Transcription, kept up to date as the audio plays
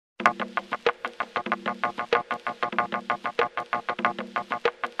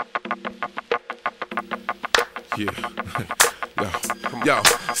Yo,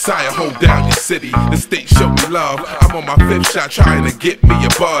 sire, hold down your city. The state show me love. I'm on my 5th shot trying to get me a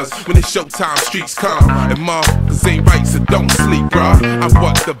buzz. When it's showtime, streets come. And motherfuckers ain't right, so don't sleep, bruh. I'm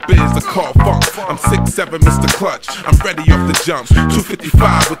what the biz, the call funk. I'm 6'7", Mr. Clutch. I'm ready off the jump.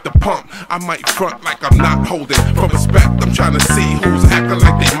 255 with the pump. I might front like I'm not holding. From respect, I'm trying to see who's acting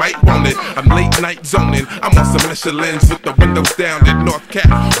like they might want it. I'm late night zoning. I'm on some Michelins with the windows down at North Cap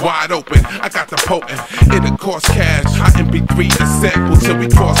wide open. I got the potent. It'll cost cash. I MP3 the sample till we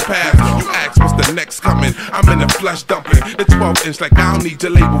cross paths. You ask what's the next coming. I'm in the flesh dumping. The 12-inch like I don't need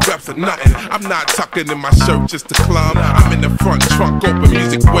your label reps or nothing. I'm not tucking in my shirt just to club. I'm in the front trunk, open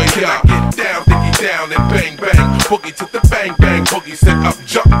music way up. Get down, diggy down and bang bang. Boogie to the bang bang. Boogie set up,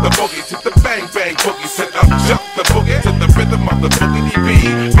 jump the boogie to the bang bang. Boogie set up, jump the boogie to the rhythm of the boogity B.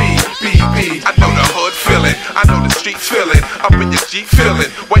 I know the hood feeling. I know the streets feeling. Up in your Jeep feeling.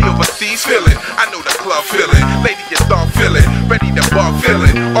 Way overseas feeling. I know the club feeling. Lady, you start feeling. Ready to bar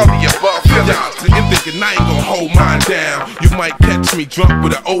feeling. All the above feeling. You're thinking I ain't gonna hold mine down. You might catch me drunk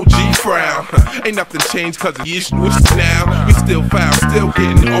with an OG frown. Ain't nothing changed cause of issues now. We still foul, still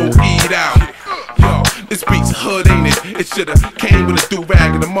getting OE'd out. Yo, this beat's hood, ain't it? It shoulda came with a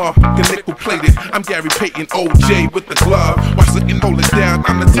do-rag and a motherfucking nickel plated. I'm Gary Payton, OJ with the glove. Watch looking, hold it down,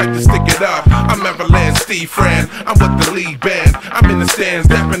 I'm the type to stick it up. I'm Everland, Steve Fran, I'm with the lead band. I'm in the stands,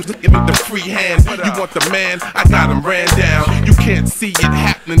 dapping, give me the free hand. You want the man? I got him ran down. You can't see it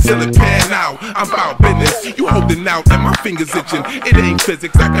happening till it pan out. I'm about business, you holding out and my fingers itching. It ain't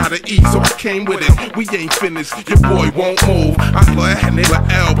physics, I gotta eat, so I came with it. We ain't finished, your boy won't move. I play a nigga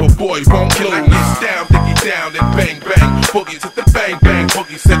elbow, boy won't lose. Down, diggy down and bang bang. Boogie to the bang bang.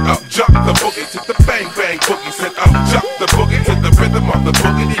 Boogie set up, jump the boogie to the bang bang. Boogie set up, jump the boogie to the rhythm of the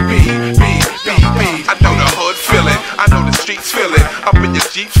boogity B. I know the hood feeling. I know the streets feeling. Up in your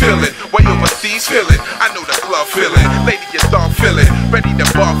Jeep feeling. Way overseas feeling. I know the club feeling. Lady, you start feeling. Ready to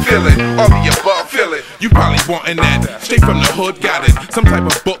bar feeling. All the above feeling. You probably wantin' that. Straight from the hood, got it. Some type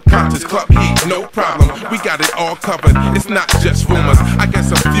of book contest, club heat, no problem. We got it all covered. It's not just rumors. I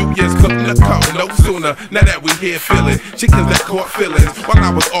guess a few years couldn't have come no sooner. Now that we here feeling chickens that caught feelings. While I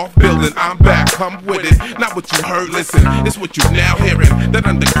was off building, I'm back, come with it. Not what you heard, listen. It's what you now hearing. That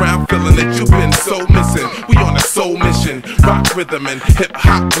underground feeling that you've been so missing. We on a soul mission. Rock rhythm and hip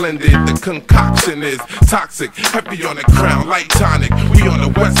hop blended. The concoction is toxic. Heavy on the crown like tonic. We on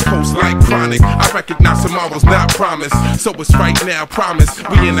the west coast like chronic. I recognize tomorrow's not promised. So it's right now, promise.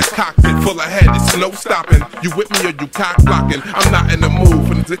 We in a cockpit full of head. It's no stopping. You with me or you cock blocking? I'm not in the mood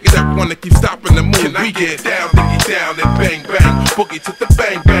for the ticket that wanna keep stopping the move. We get down, diggy down and bang bang. Boogie to the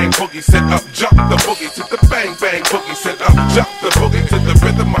bang bang. Boogie set up, jump the boogie to the bang bang. Boogie set up, jump the boogie to the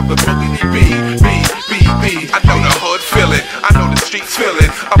rhythm of the boogity B. I know the hood feeling. I know the streets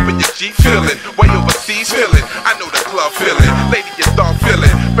feeling. Up in your Jeep feeling. Way overseas feeling. I know the club feeling. Lady, you start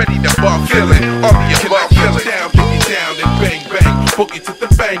feeling. Ready to bar feeling. All the above feeling. Down, diggy down and bang bang. Boogie to the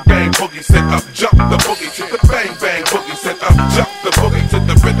bang bang. Boogie set up, jump the boogie to the bang bang. Boogie set up, jump the boogie to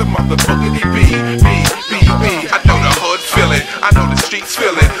the rhythm of the boogity B. I know the hood feeling. I know the streets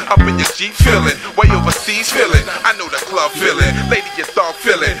feeling. Up in your Jeep feeling. Way overseas feeling. I know the club feeling. Lady, you start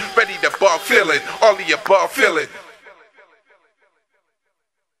feeling. Ready to bar feeling. All the above feeling.